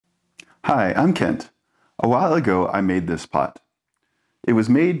Hi, I'm Kent. A while ago, I made this pot. It was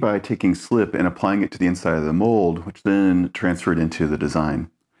made by taking slip and applying it to the inside of the mold, which then transferred into the design.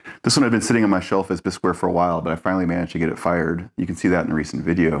 This one had been sitting on my shelf as bisqueware for a while, but I finally managed to get it fired. You can see that in a recent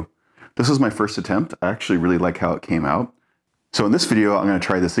video. This was my first attempt. I actually really like how it came out. So in this video, I'm going to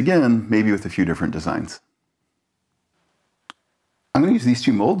try this again, maybe with a few different designs. I'm going to use these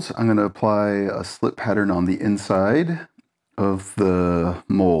two molds. I'm going to apply a slip pattern on the inside of the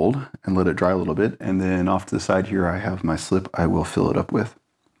mold and let it dry a little bit. And then off to the side here, I have my slip I will fill it up with.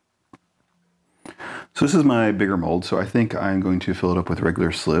 So this is my bigger mold. So I think I'm going to fill it up with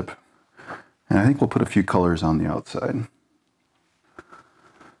regular slip. And I think we'll put a few colors on the outside.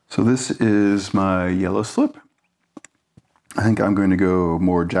 So this is my yellow slip. I think I'm going to go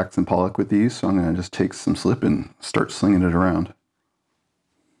more Jackson Pollock with these. So I'm going to just take some slip and start slinging it around.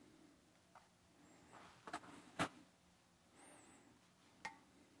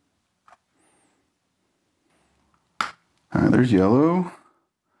 All right, there's yellow.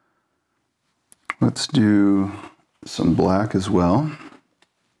 Let's do some black as well.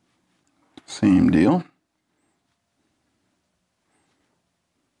 Same deal.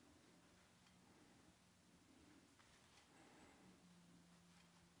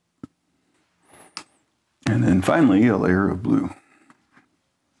 And then finally, a layer of blue.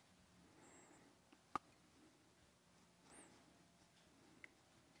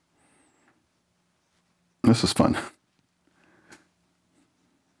 This is fun.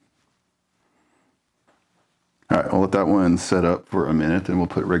 All right, I'll let that one set up for a minute, then we'll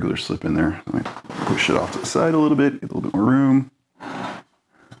put regular slip in there. Let me push it off to the side a little bit, get a little bit more room.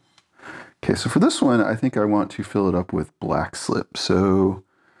 Okay, so for this one, I think I want to fill it up with black slip. So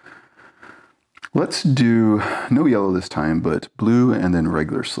let's do no yellow this time, but blue and then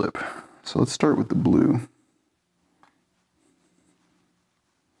regular slip. So let's start with the blue.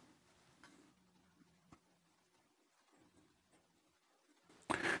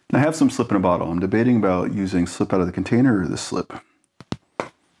 And I have some slip in a bottle. I'm debating about using slip out of the container or the slip.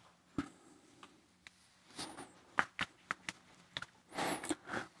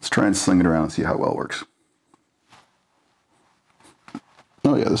 Let's try and sling it around and see how well it works.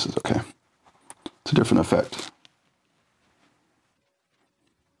 Oh yeah, this is okay. It's a different effect.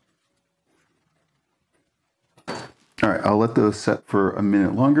 All right, I'll let those set for a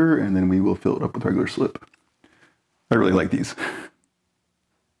minute longer and then we will fill it up with regular slip. I really like these.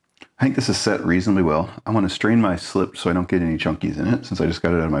 I think this is set reasonably well. I want to strain my slip so I don't get any chunkies in it since I just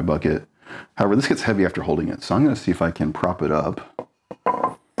got it out of my bucket. However, this gets heavy after holding it, so I'm going to see if I can prop it up.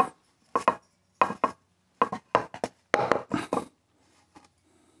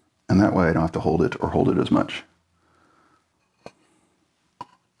 And that way I don't have to hold it or hold it as much.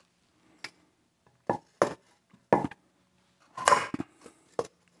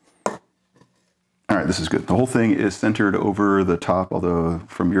 All right, this is good. The whole thing is centered over the top, although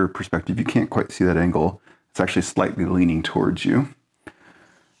from your perspective, you can't quite see that angle. It's actually slightly leaning towards you.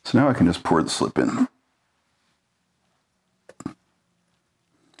 So now I can just pour the slip in.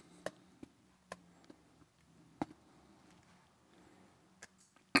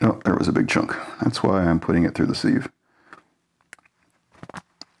 Oh, there was a big chunk. That's why I'm putting it through the sleeve.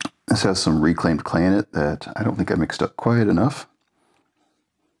 This has some reclaimed clay in it that I don't think I mixed up quite enough.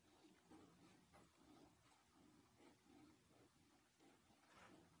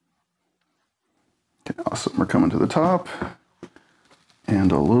 Okay, awesome. We're coming to the top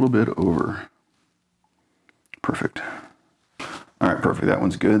and a little bit over. Perfect. All right, perfect. That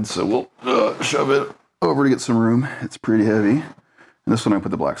one's good. So we'll shove it over to get some room. It's pretty heavy. And this one I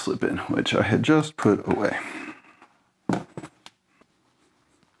put the black slip in, which I had just put away. All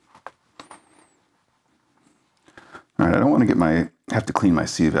right, I don't want to have to clean my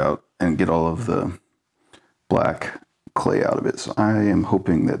sieve out and get all of the black clay out of it. So I am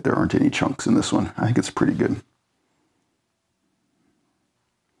hoping that there aren't any chunks in this one. I think it's pretty good.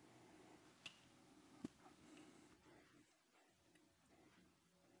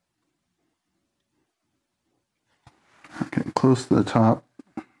 Okay, close to the top.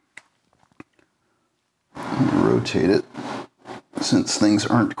 Rotate it since things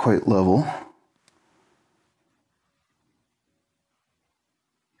aren't quite level.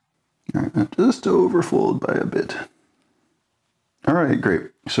 All right, just overfold by a bit. All right,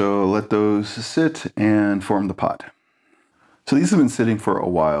 great. So let those sit and form the pot. So these have been sitting for a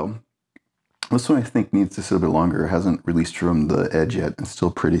while. This one I think needs to sit a bit longer. It hasn't released from the edge yet. It's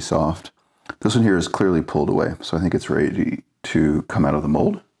still pretty soft. This one here is clearly pulled away, so I think it's ready to come out of the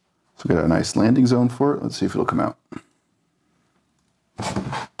mold. So we got a nice landing zone for it. Let's see if it'll come out.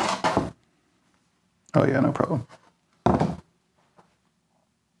 Oh yeah, no problem.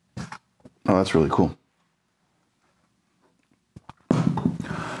 Oh, that's really cool.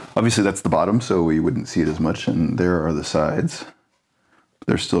 Obviously that's the bottom, so we wouldn't see it as much, and there are the sides.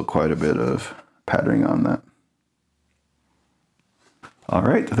 There's still quite a bit of patterning on that. All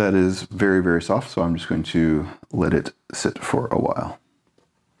right, that is very, very soft, so I'm just going to let it sit for a while.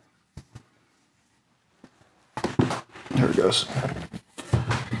 There it goes.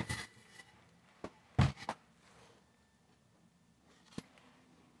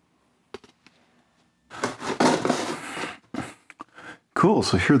 Cool,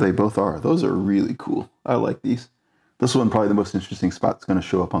 so here they both are. Those are really cool. I like these. This one, probably the most interesting spot's going to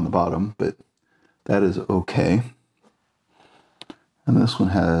show up on the bottom, but that is okay. And this one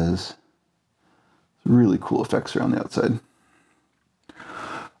has really cool effects around the outside.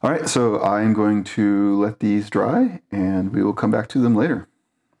 All right, so I'm going to let these dry, and we will come back to them later.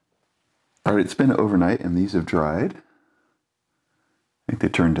 All right, it's been overnight, and these have dried. I think they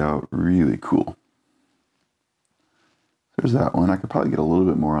turned out really cool. There's that one. I could probably get a little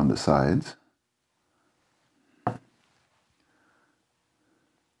bit more on the sides. And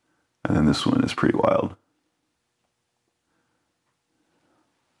then this one is pretty wild.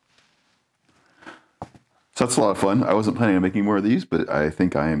 So that's a lot of fun. I wasn't planning on making more of these, but I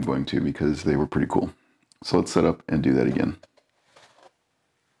think I am going to because they were pretty cool. So let's set up and do that again.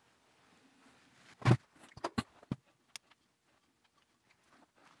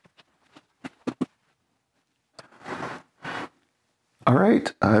 All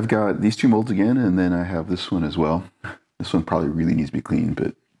right, I've got these two molds again, and then I have this one as well. This one probably really needs to be cleaned,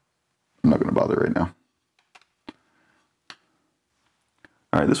 but I'm not going to bother right now.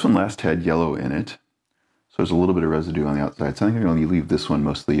 All right, this one last had yellow in it, so there's a little bit of residue on the outside. So I think I'm going to leave this one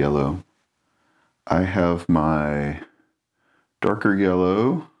mostly yellow. I have my darker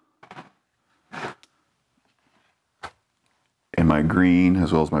yellow and my green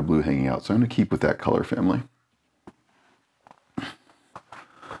as well as my blue hanging out, so I'm going to keep with that color family.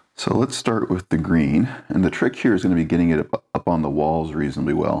 So let's start with the green, and the trick here is going to be getting it up on the walls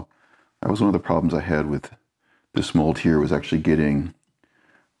reasonably well. That was one of the problems I had with this mold here, was actually getting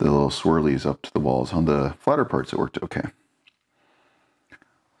the little swirlies up to the walls. On the flatter parts it worked okay.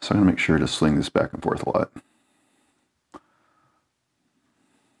 So I'm going to make sure to sling this back and forth a lot.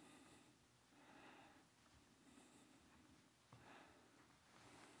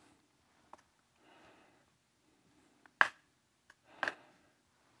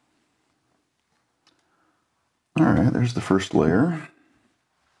 All right, there's the first layer.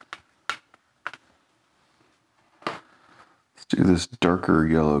 Let's do this darker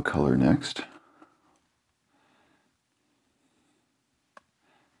yellow color next.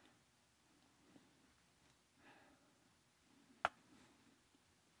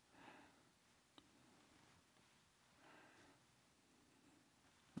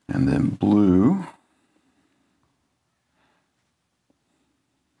 And then blue.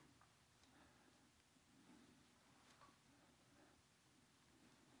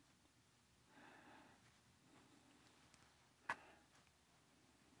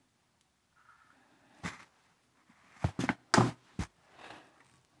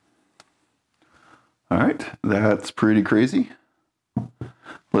 All right, that's pretty crazy.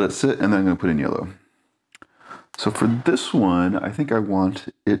 Let it sit, and then I'm going to put in yellow. So for this one, I think I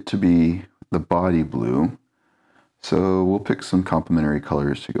want it to be the body blue. So we'll pick some complementary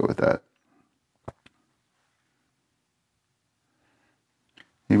colors to go with that.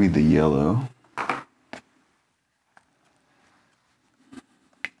 Maybe the yellow.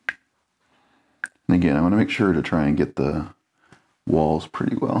 And again, I want to make sure to try and get the walls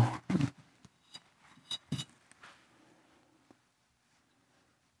pretty well.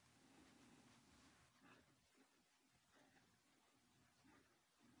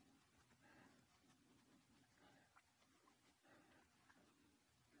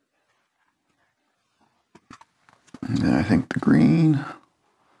 And then I think the green.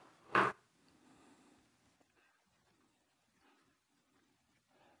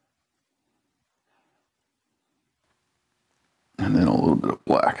 And then a little bit of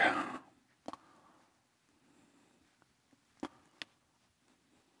black.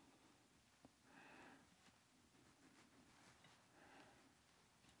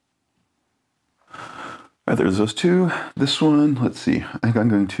 All right, there's those two. This one, let's see. I think I'm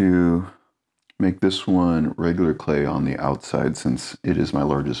going to make this one regular clay on the outside since it is my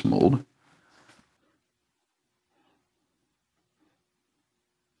largest mold.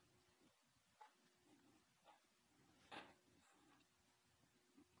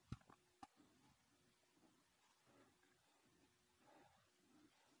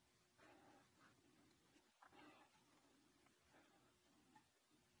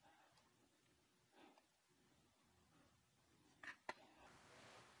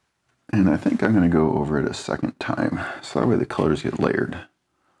 And I think I'm going to go over it a second time, so that way the colors get layered.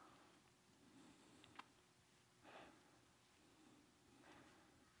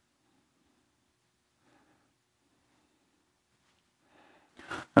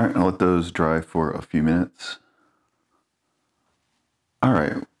 All right, I'll let those dry for a few minutes. All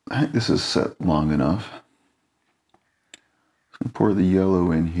right, I think this is set long enough. So I'm going to pour the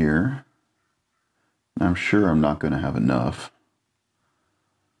yellow in here. I'm sure I'm not going to have enough.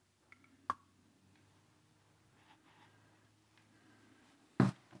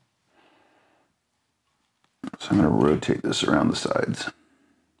 So I'm going to rotate this around the sides.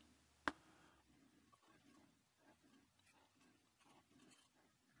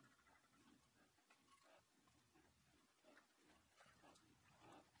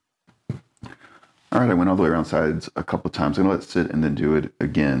 All right, I went all the way around sides a couple of times. I'm going to let it sit and then do it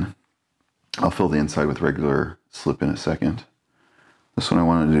again. I'll fill the inside with regular slip in a second. This one I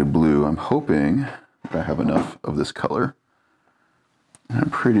wanted to do blue. I'm hoping that I have enough of this color. And I'm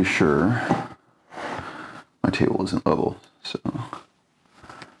pretty sure my table isn't level, so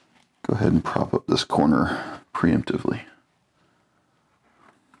go ahead and prop up this corner preemptively.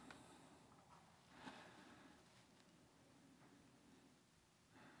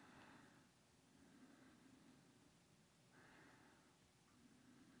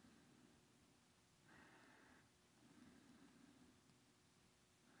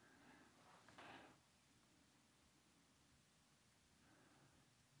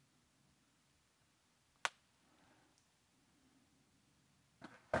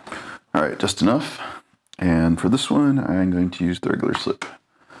 All right, just enough. And for this one, I'm going to use the regular slip.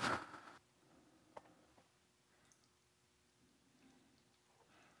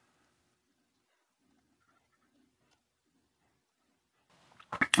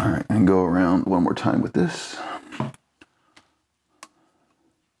 All right, and go around one more time with this.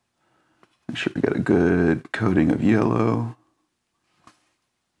 Make sure we get a good coating of yellow.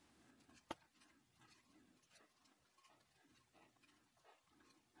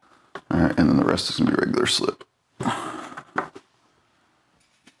 All right, and then the rest is gonna be regular slip. I'm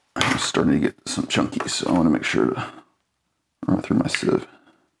starting to get some chunky, so I wanna make sure to run through my sieve.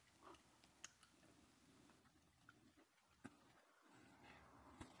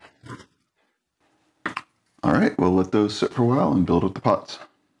 All right, we'll let those sit for a while and build up the pots.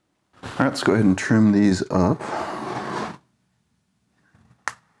 All right, let's go ahead and trim these up.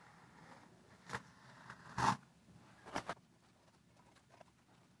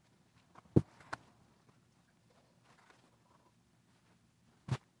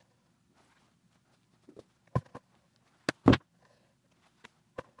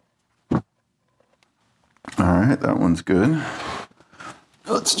 All right, that one's good.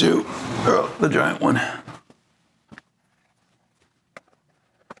 Let's do the giant one.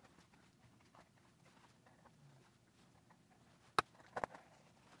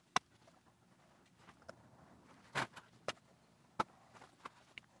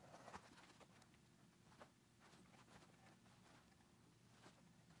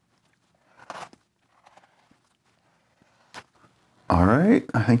 All right,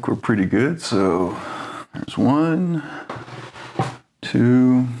 I think we're pretty good. So there's 1,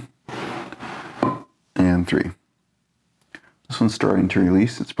 2, and 3. This one's starting to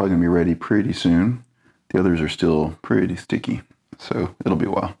release. It's probably gonna be ready pretty soon. The others are still pretty sticky, so it'll be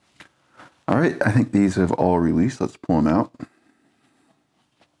a while. All right, I think these have all released. Let's pull them out.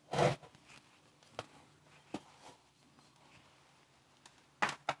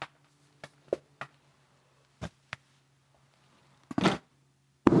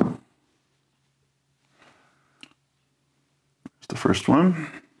 The first one.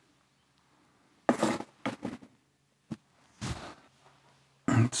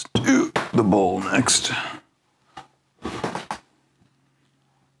 Let's do the bowl next.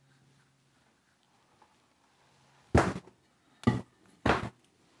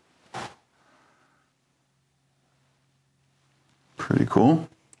 Pretty cool.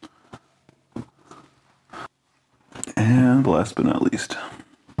 And last but not least,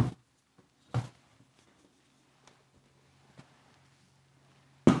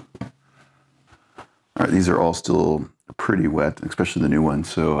 all right, these are all still pretty wet, especially the new one.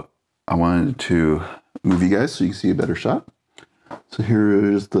 So I wanted to move you guys so you can see a better shot. So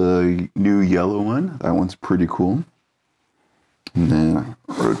here is the new yellow one. That one's pretty cool. And then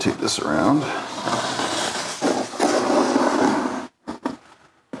rotate this around.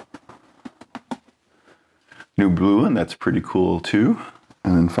 New blue one, that's pretty cool too.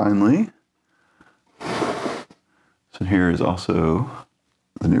 And then finally, so here is also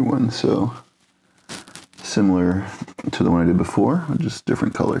the new one. So similar to the one I did before, just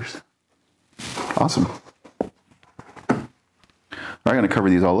different colors. Awesome. I'm going to cover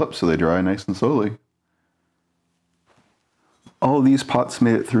these all up so they dry nice and slowly. All of these pots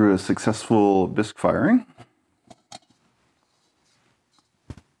made it through a successful bisque firing.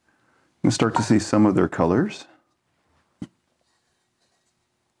 You can start to see some of their colors.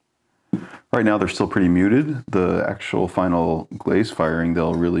 Right now they're still pretty muted. The actual final glaze firing,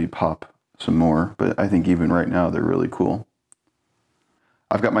 they'll really pop some more, but I think even right now they're really cool.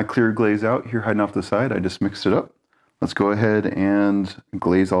 I've got my clear glaze out here hiding off the side. I just mixed it up. Let's go ahead and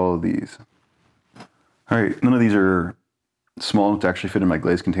glaze all of these. All right, none of these are small enough to actually fit in my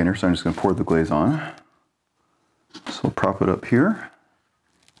glaze container, so I'm just going to pour the glaze on. So we'll prop it up here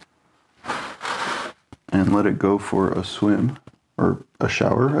and let it go for a swim, or a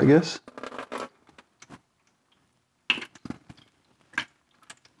shower, I guess.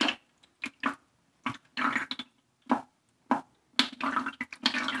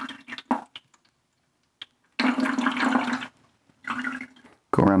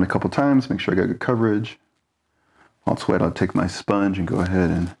 Go around a couple times, make sure I got good coverage. While it's wet, I'll take my sponge and go ahead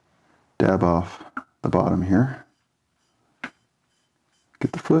and dab off the bottom here.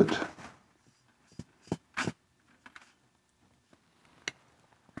 Get the foot.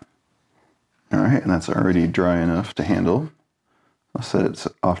 All right, and that's already dry enough to handle. I'll set it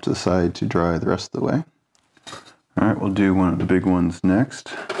off to the side to dry the rest of the way. All right, we'll do one of the big ones next.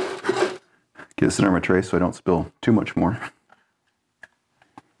 Get this in my tray so I don't spill too much more.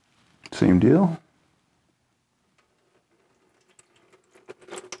 Same deal.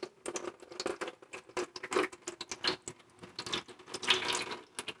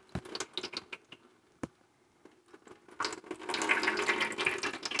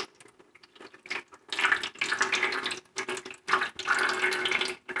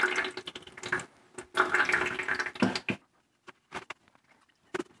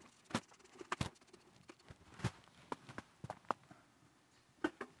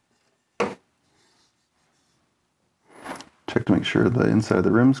 Check to make sure the inside of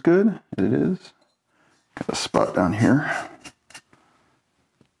the rim's good. It is. Got a spot down here.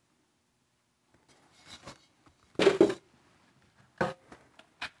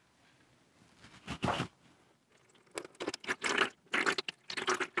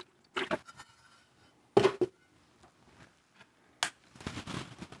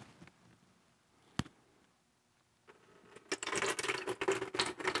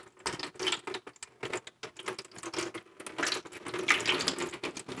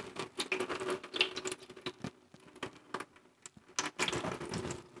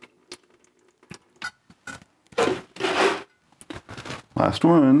 Last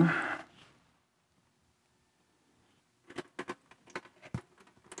one.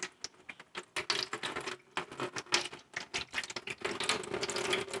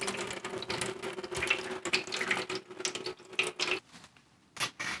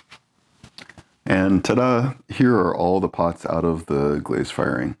 And ta-da! Here are all the pots out of the glaze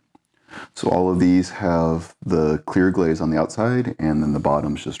firing. So all of these have the clear glaze on the outside, and then the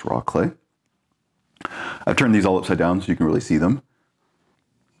bottom's just raw clay. I've turned these all upside down so you can really see them.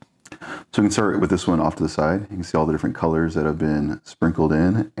 So we can start with this one off to the side. You can see all the different colors that have been sprinkled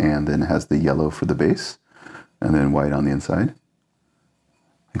in, and then it has the yellow for the base, and then white on the inside.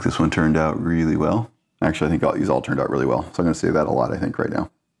 I think this one turned out really well. Actually, I think these all turned out really well. So I'm going to say that a lot, I think, right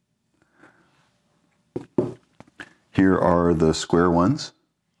now. Here are the square ones.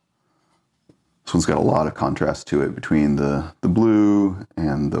 This one's got a lot of contrast to it between the blue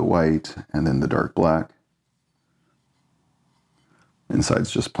and the white and then the dark black.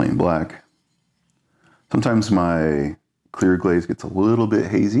 Inside's just plain black. Sometimes my clear glaze gets a little bit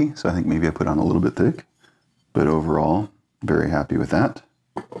hazy, so I think maybe I put on a little bit thick. But overall, very happy with that.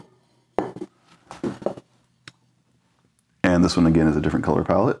 And this one again is a different color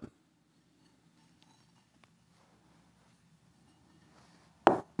palette.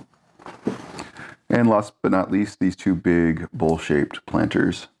 And last but not least, these two big bowl-shaped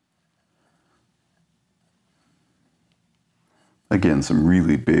planters. Again, some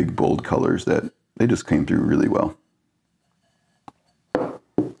really big, bold colors that they just came through really well.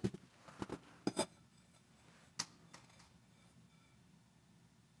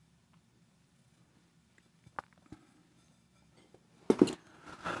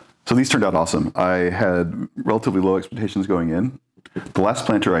 So these turned out awesome. I had relatively low expectations going in. The last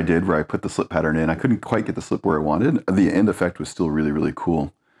planter I did, where I put the slip pattern in, I couldn't quite get the slip where I wanted. The end effect was still really, really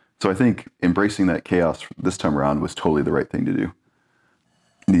cool. So I think embracing that chaos this time around was totally the right thing to do.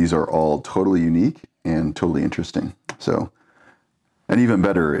 These are all totally unique and totally interesting. So, and even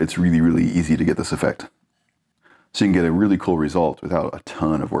better, it's really, really easy to get this effect. So you can get a really cool result without a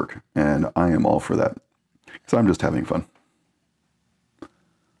ton of work. And I am all for that. So I'm just having fun.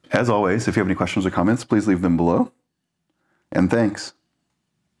 As always, if you have any questions or comments, please leave them below. And thanks.